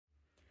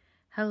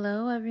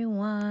Hello,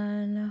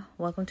 everyone.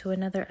 Welcome to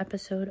another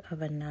episode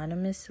of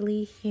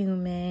Anonymously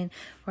Human,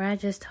 where I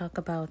just talk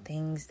about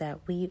things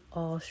that we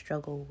all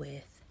struggle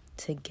with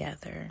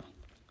together.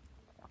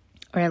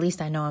 Or at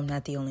least I know I'm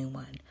not the only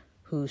one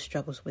who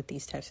struggles with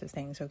these types of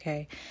things,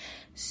 okay?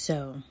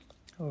 So,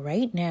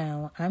 right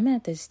now, I'm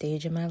at this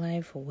stage in my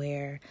life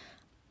where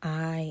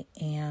I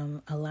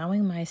am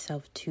allowing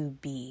myself to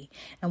be.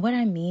 And what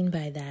I mean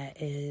by that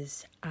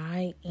is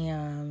I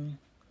am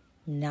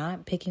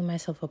not picking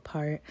myself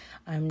apart.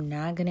 I'm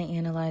not going to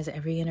analyze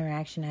every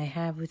interaction I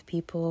have with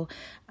people.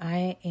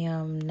 I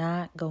am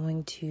not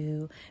going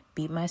to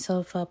beat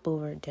myself up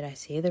over, did I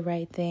say the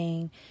right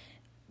thing?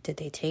 Did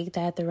they take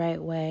that the right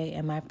way?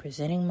 Am I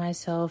presenting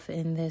myself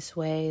in this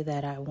way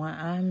that I want?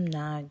 I'm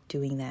not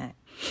doing that.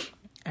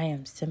 I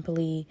am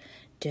simply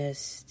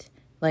just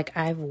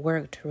I've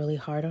worked really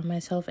hard on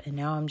myself, and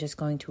now I'm just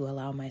going to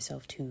allow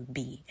myself to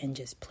be and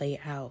just play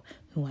out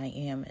who I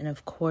am. And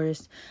of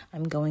course,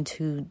 I'm going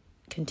to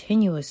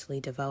continuously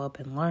develop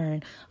and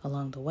learn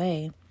along the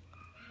way.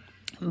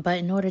 But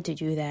in order to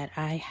do that,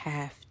 I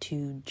have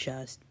to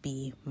just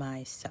be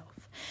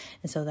myself.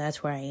 And so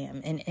that's where I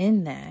am. And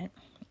in that,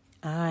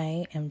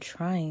 I am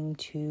trying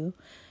to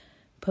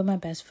put my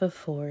best foot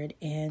forward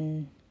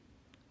and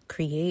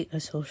create a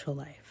social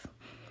life.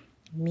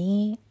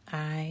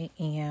 I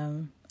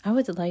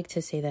would like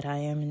to say that I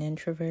am an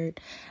introvert.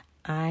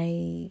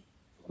 I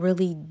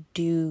really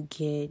do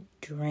get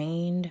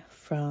drained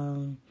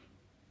from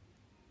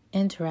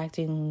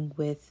interacting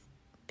with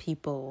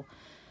people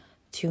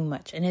too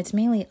much. And it's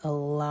mainly a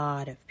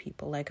lot of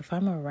people. Like if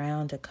I'm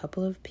around a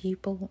couple of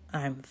people,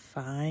 I'm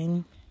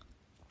fine.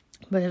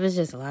 But if it's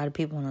just a lot of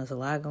people and there's a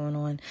lot going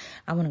on,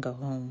 I want to go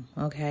home.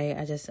 Okay.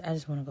 I just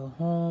want to go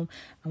home.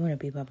 I want to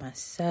be by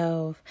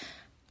myself.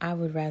 I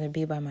would rather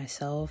be by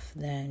myself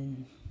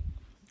than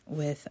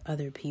with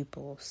other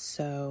people.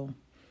 So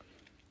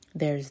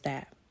there's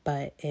that.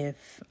 But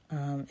if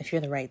you're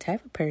the right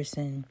type of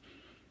person,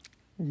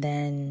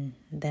 then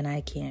I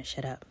can't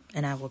shut up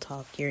and I will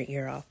talk your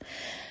ear off.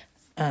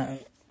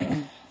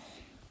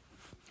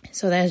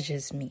 So that's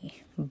just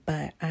me.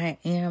 But I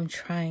am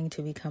trying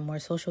to become more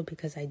social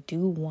because I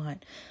do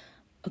want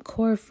a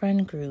core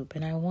friend group,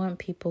 and I want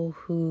people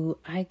who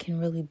I can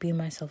really be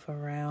myself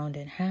around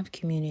and have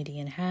community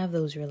and have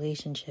those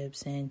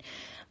relationships and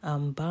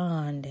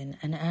bond.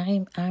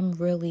 And I'm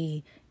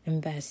really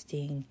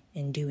investing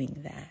in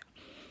doing that.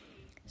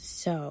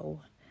 So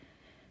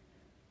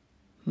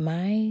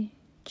my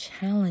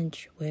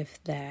challenge with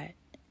that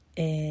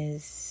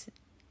is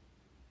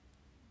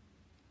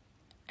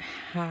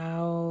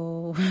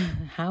how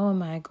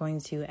am I going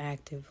to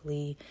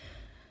actively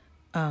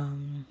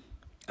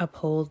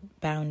uphold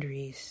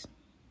boundaries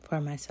for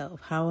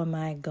myself? How am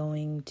I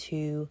going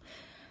to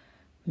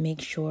make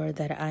sure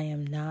that I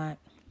am not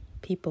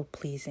people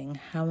pleasing?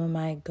 How am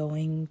I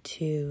going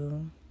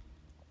to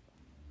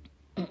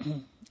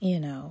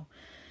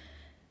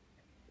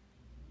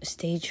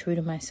stay true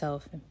to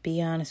myself and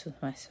be honest with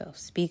myself,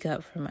 speak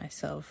up for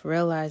myself,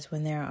 realize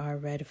when there are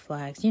red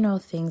flags,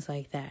 things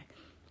like that.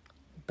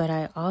 But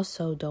I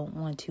also don't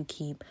want to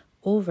keep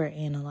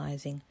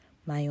over-analyzing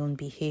my own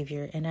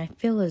behavior. And I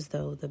feel as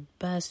though the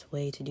best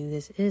way to do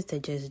this is to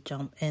just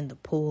jump in the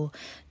pool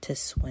to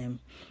swim.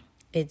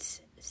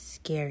 It's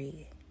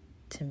scary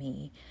to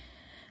me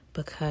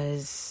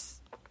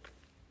because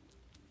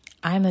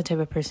I'm the type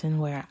of person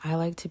where I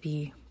like to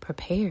be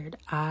prepared.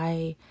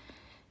 I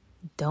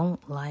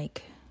don't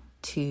like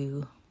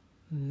to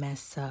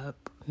mess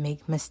up,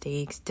 make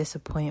mistakes,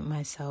 disappoint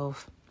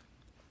myself.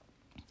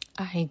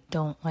 I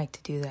don't like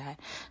to do that.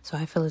 So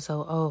I feel as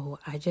though,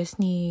 I just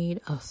need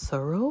a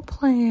thorough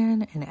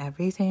plan and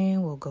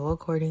everything will go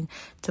according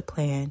to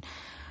plan,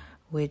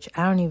 which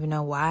I don't even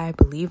know why I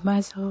believe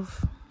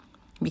myself,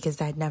 because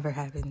that never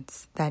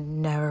happens. That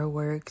never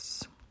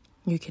works.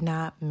 You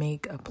cannot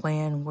make a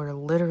plan where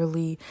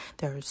literally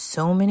there are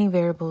so many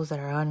variables that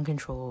are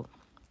uncontrolled.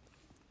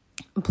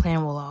 A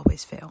plan will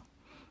always fail,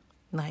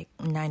 like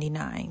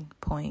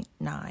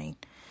 99.9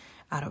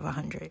 out of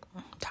 100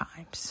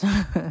 times.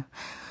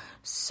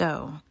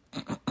 So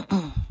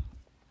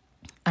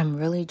I'm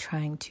really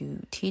trying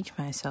to teach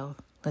myself,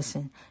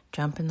 listen,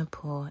 jump in the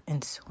pool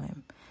and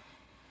swim.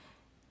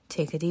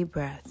 Take a deep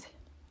breath.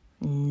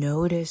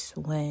 Notice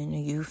when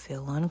you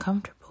feel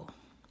uncomfortable.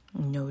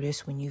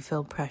 Notice when you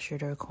feel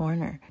pressured or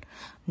cornered.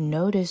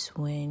 Notice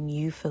when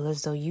you feel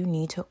as though you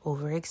need to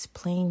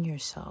over-explain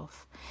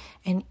yourself.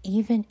 And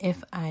even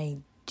if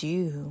I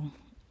do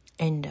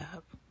end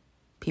up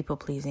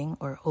people-pleasing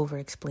or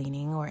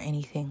over-explaining or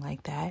anything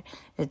like that,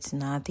 it's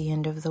not the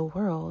end of the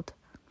world.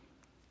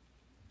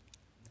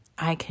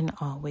 I can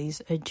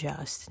always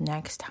adjust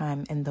next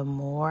time. And the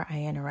more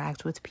I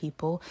interact with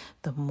people,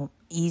 the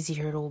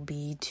easier it'll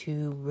be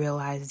to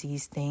realize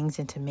these things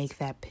and to make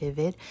that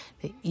pivot.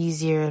 The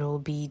easier it'll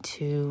be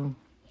to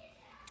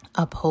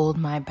uphold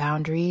my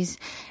boundaries,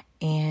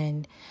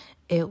 and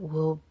it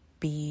will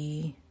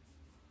be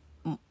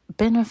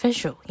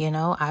beneficial.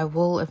 I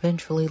will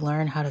eventually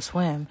learn how to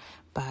swim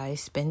by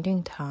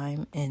spending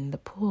time in the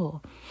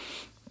pool.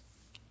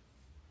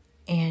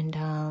 And,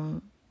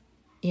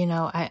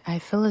 I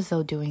feel as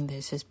though doing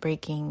this is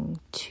breaking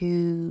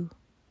two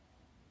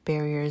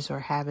barriers or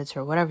habits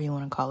or whatever you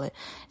want to call it.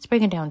 It's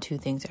breaking down two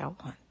things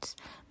at once.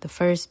 The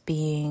first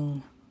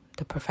being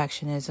the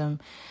perfectionism,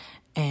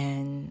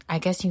 and I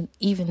guess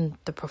even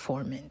the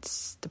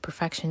performance, the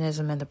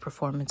perfectionism and the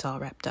performance all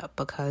wrapped up,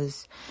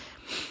 because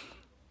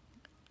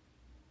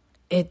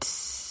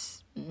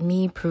it's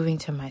me proving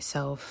to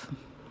myself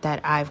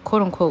that I've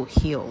quote unquote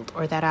healed,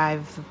 or that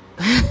I've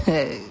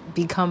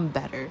become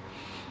better.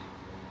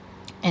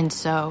 And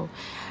so,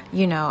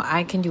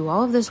 I can do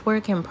all of this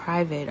work in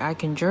private. I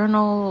can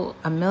journal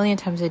 1,000,000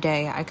 times a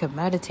day. I could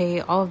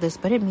meditate, all of this,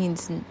 but it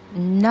means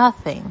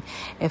nothing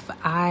if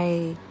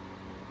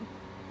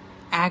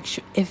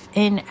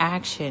in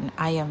action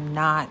I am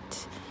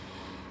not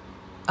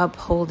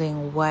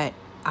upholding what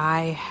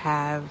I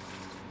have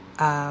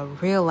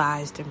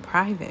realized in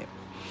private.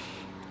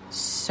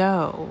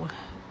 So,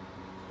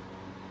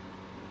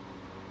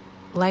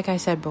 like I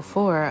said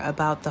before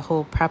about the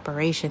whole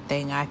preparation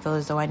thing, I feel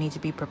as though I need to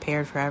be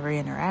prepared for every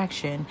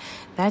interaction.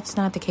 That's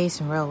not the case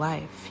in real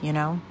life,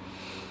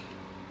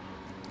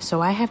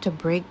 So I have to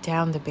break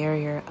down the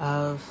barrier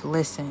of,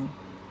 listen,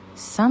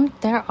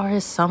 there are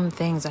some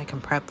things I can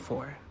prep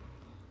for.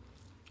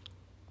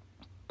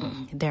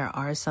 There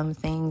are some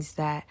things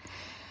that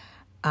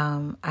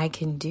I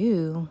can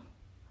do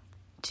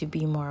to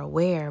be more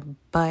aware,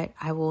 but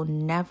I will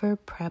never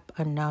prep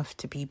enough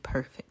to be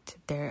perfect.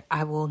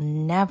 I will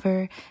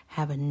never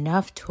have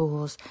enough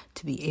tools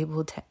to be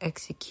able to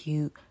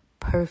execute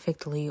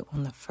perfectly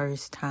on the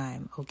first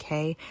time,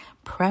 okay?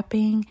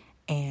 Prepping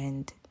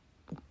and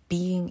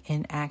being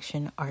in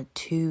action are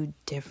two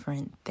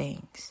different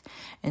things.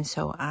 And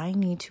so I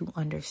need to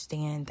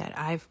understand that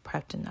I've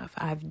prepped enough.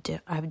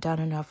 I've done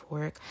enough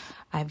work.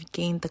 I've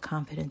gained the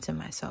confidence in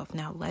myself.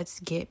 Now let's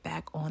get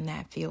back on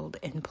that field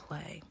and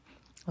play.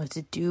 Let's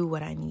do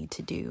what I need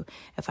to do.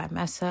 If I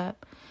mess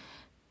up,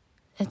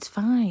 it's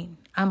fine.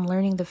 I'm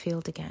learning the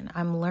field again.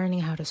 I'm learning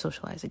how to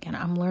socialize again.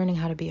 I'm learning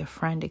how to be a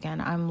friend again.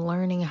 I'm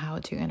learning how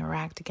to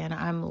interact again.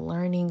 I'm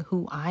learning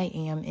who I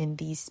am in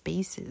these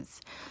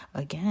spaces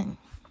again.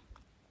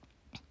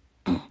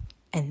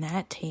 And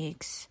that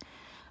takes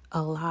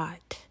a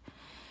lot.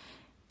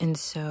 And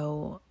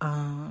so,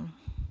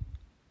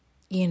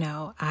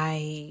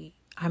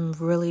 I'm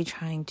really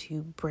trying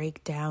to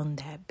break down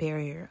that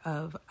barrier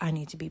of I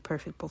need to be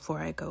perfect before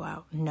I go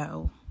out.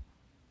 No,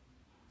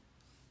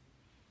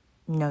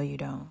 you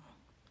don't.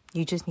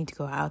 You just need to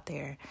go out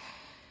there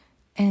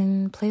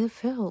and play the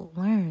field,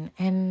 learn,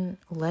 and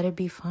let it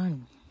be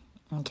fun.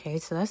 Okay,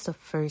 so that's the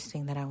first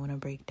thing that I want to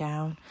break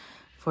down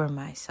for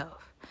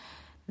myself.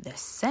 The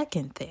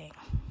second thing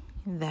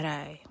that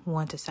I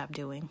want to stop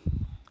doing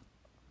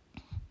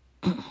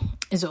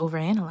is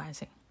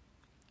overanalyzing,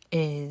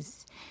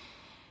 is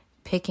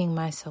picking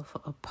myself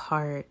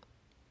apart.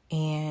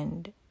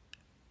 And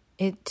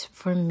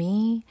for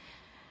me,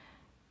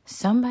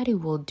 somebody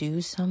will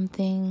do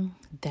something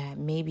that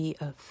maybe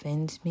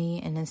offends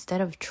me, and instead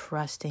of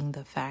trusting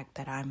the fact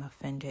that I'm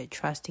offended,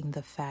 trusting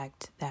the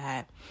fact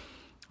that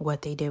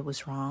what they did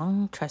was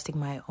wrong, trusting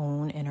my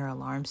own inner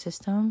alarm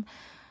system,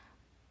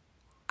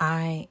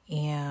 I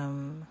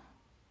am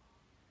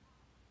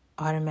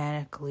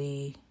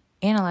automatically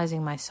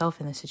analyzing myself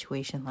in the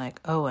situation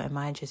like, oh, am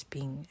I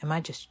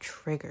just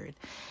triggered?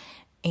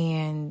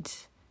 And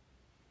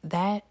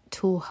that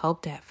tool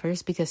helped at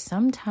first, because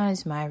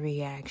sometimes my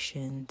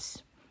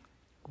reactions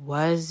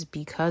was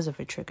because of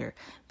a trigger.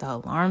 The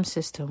alarm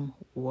system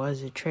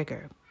was a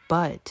trigger,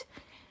 but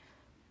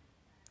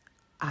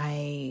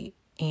I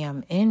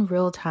am in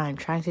real time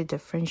trying to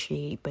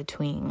differentiate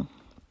between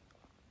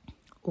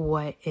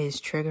what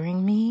is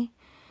triggering me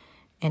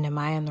and am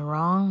I in the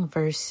wrong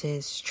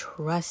versus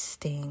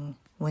trusting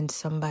when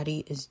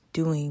somebody is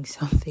doing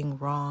something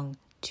wrong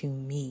to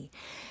me.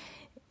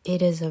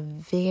 It is a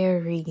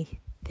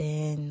very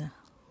thin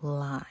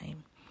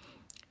line.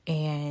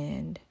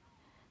 And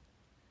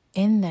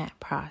in that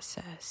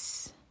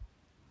process,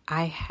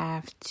 I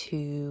have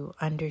to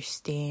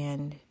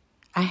understand,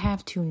 I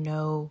have to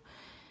know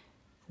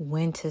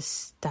when to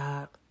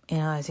stop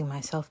analyzing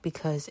myself,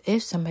 because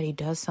if somebody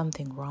does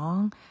something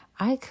wrong,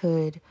 I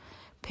could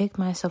pick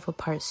myself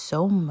apart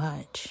so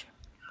much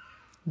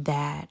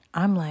that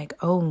I'm like,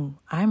 oh,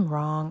 I'm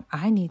wrong,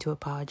 I need to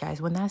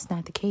apologize, when that's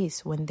not the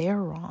case, when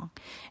they're wrong.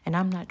 And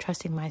I'm not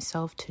trusting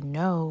myself to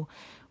know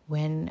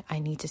when I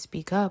need to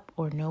speak up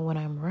or know when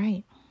I'm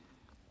right,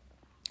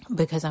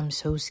 because I'm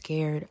so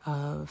scared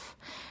of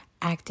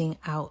acting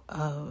out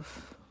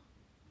of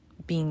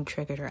being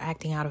triggered or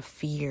acting out of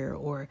fear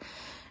or,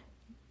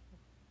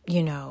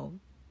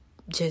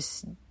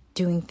 just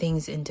doing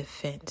things in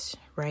defense,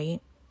 right?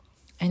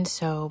 And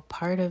so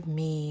part of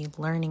me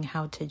learning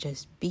how to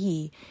just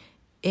be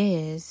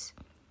is,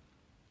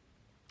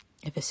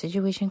 if a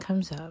situation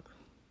comes up,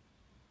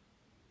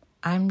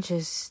 I'm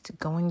just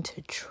going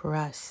to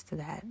trust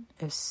that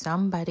if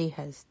somebody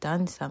has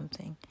done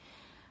something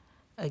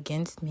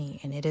against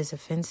me and it is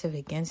offensive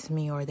against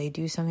me, or they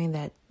do something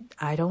that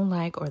I don't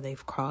like, or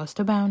they've crossed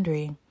a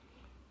boundary,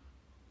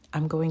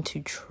 I'm going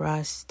to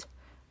trust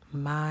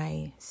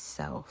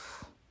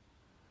myself.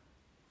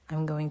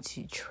 I'm going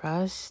to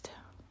trust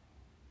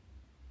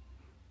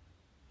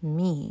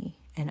me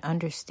and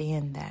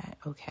understand that,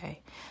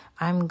 okay,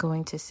 I'm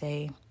going to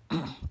say,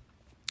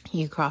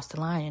 you crossed the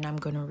line, and I'm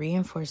going to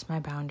reinforce my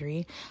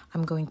boundary.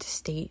 I'm going to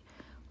state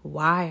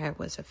why I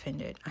was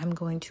offended. I'm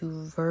going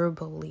to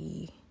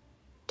verbally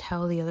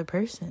tell the other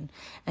person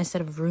instead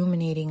of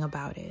ruminating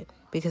about it,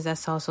 because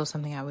that's also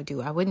something I would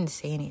do. I wouldn't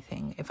say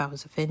anything if I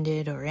was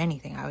offended or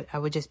anything. I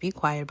would just be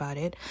quiet about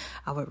it.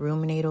 I would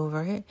ruminate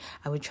over it.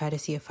 I would try to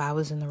see if I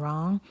was in the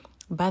wrong.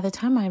 By the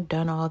time I've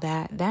done all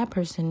that, that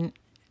person,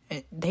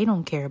 they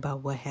don't care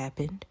about what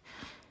happened,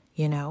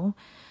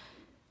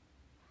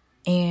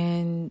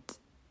 and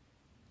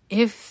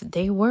if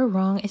they were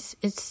wrong,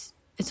 it's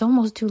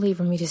almost too late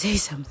for me to say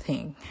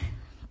something.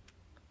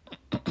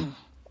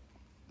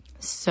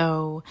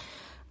 So,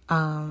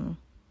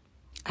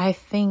 I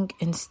think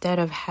instead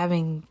of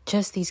having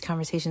just these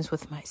conversations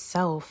with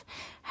myself,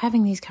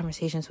 having these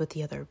conversations with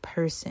the other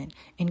person,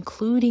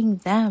 including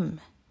them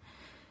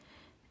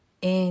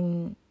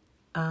in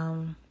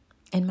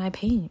my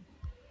pain.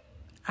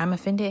 I'm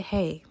offended.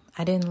 Hey,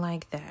 I didn't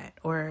like that,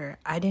 or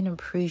I didn't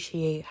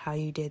appreciate how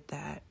you did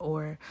that,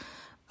 or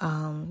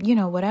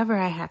whatever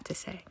I have to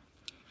say.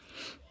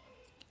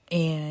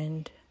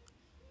 And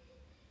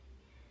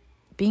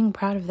being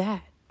proud of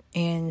that.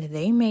 And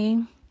they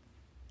may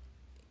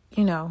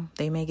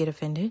get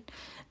offended.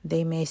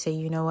 They may say,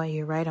 you know what,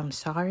 you're right, I'm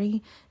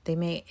sorry. They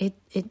may,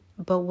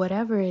 but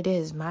whatever it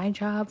is, my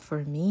job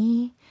for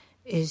me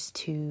is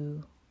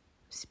to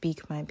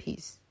speak my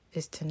piece,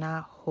 is to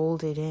not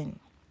hold it in.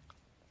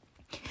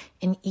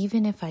 And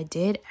even if I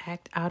did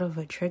act out of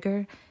a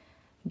trigger,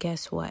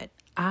 guess what?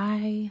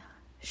 I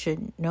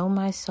should know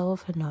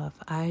myself enough.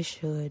 I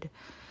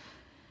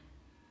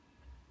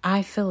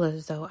feel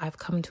as though I've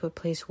come to a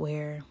place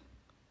where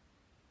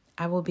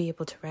I will be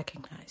able to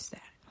recognize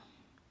that.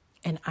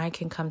 And I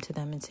can come to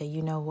them and say,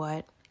 you know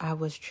what? I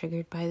was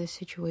triggered by this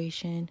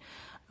situation.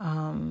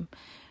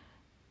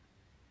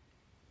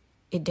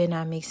 It did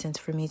not make sense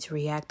for me to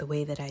react the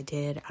way that I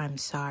did. I'm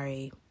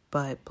sorry,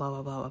 but blah,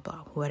 blah, blah, blah,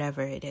 blah,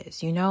 whatever it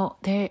is.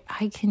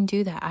 I can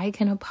do that. I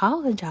can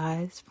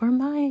apologize for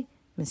my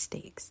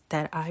mistakes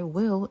that I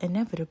will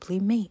inevitably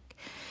make.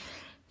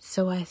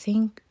 So I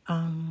think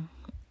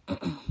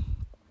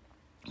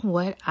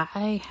what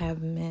I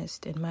have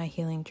missed in my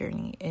healing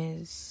journey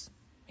is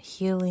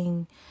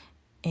healing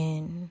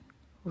in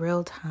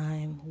real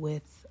time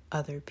with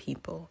other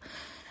people.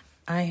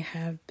 I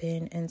have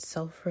been in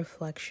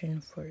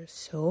self-reflection for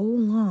so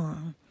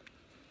long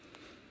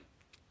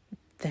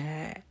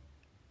that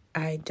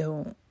I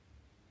don't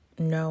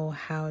know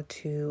how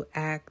to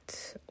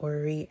act or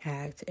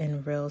react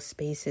in real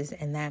spaces,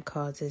 and that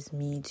causes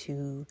me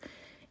to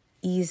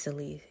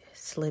easily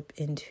slip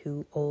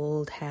into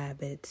old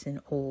habits and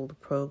old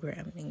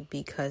programming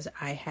because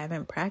I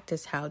haven't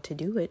practiced how to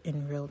do it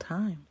in real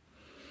time.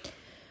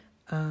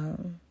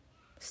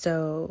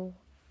 So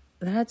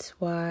that's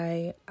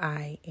why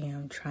I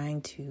am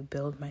trying to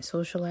build my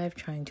social life,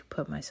 trying to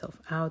put myself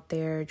out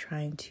there,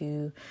 trying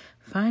to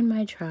find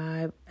my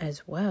tribe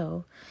as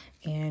well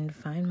and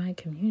find my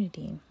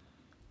community.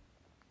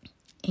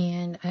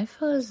 And I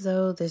feel as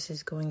though this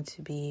is going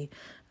to be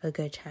a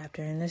good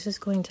chapter, and this is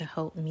going to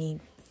help me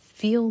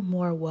feel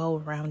more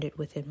well-rounded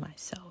within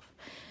myself,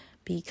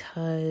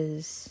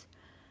 because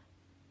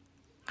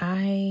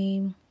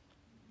I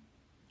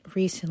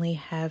recently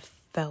have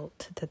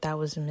felt that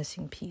was a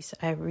missing piece.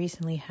 I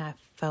recently have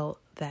felt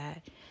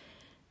that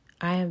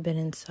I have been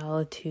in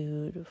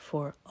solitude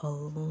for a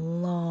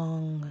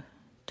long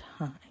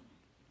time.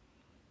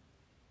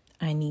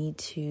 I need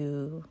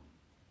to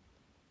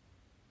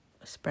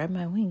spread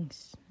my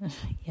wings,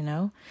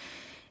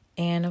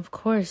 and of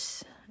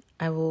course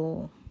I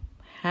will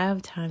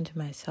have time to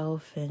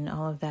myself and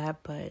all of that,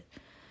 but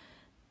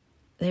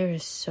there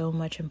is so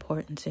much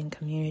importance in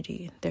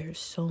community. There is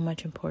so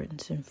much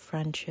importance in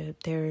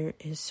friendship. There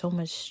is so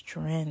much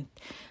strength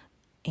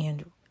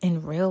and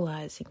in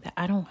realizing that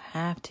I don't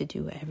have to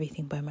do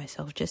everything by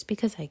myself. Just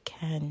because I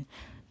can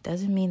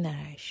doesn't mean that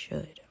I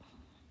should.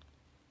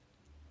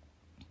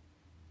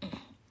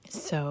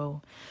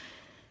 So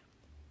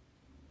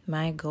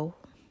my goal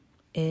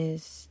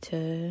is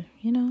to,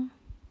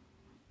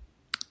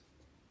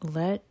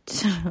 let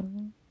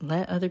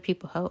other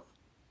people help.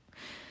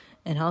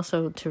 And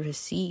also to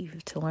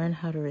receive, to learn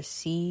how to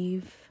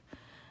receive,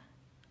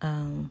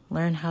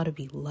 learn how to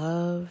be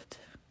loved,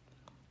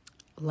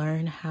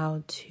 learn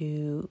how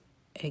to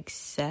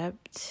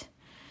accept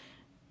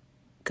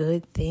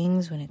good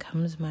things when it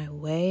comes my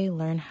way,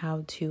 learn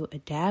how to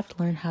adapt,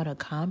 learn how to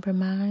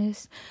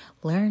compromise,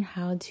 learn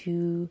how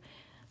to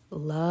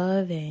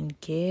love and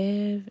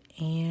give,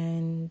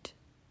 and,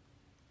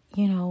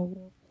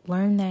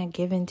 learn that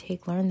give and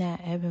take, learn that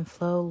ebb and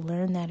flow,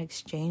 learn that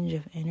exchange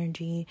of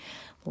energy,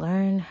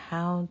 learn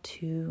how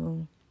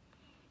to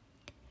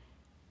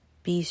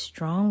be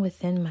strong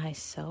within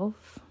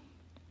myself,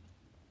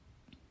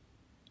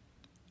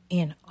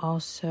 and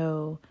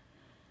also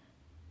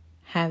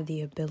have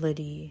the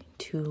ability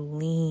to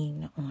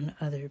lean on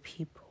other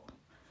people.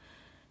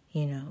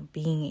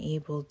 Being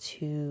able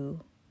to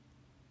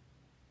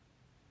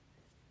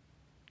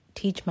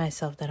teach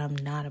myself that I'm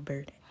not a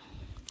burden.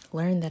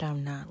 Learn that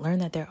I'm not. Learn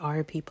that there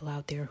are people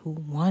out there who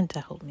want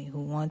to help me,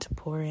 who want to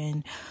pour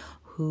in,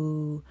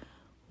 who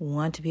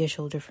want to be a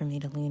shoulder for me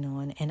to lean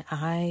on. And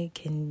I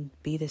can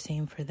be the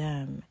same for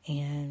them.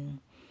 And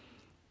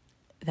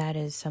that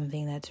is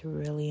something that's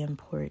really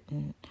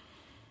important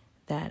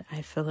that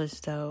I feel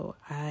as though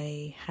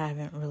I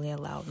haven't really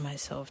allowed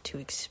myself to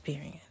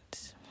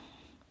experience.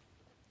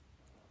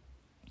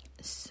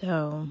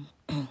 So,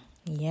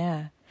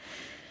 yeah.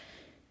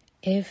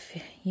 If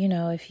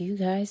you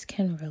guys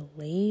can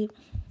relate,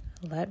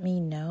 let me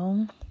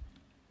know.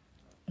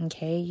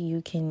 Okay,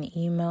 you can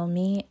email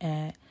me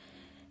at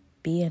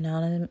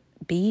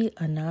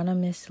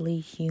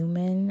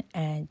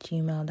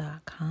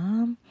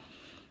beanonymouslyhuman@gmail.com.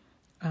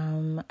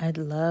 I'd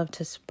love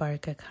to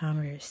spark a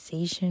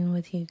conversation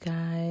with you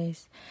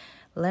guys.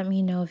 Let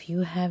me know if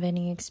you have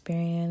any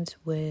experience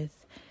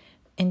with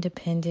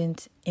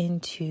independence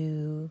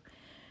into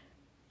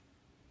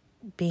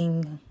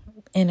being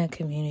in a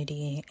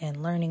community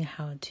and learning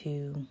how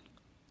to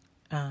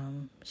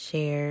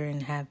share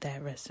and have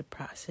that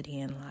reciprocity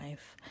in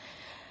life.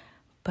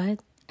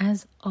 But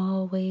as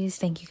always,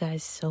 thank you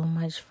guys so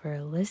much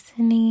for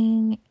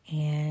listening,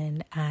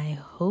 and I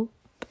hope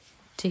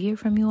to hear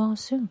from you all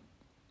soon.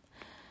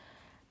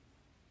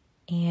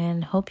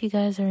 And hope you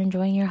guys are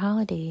enjoying your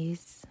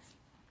holidays.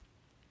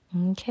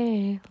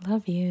 Okay,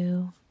 love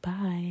you.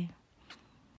 Bye.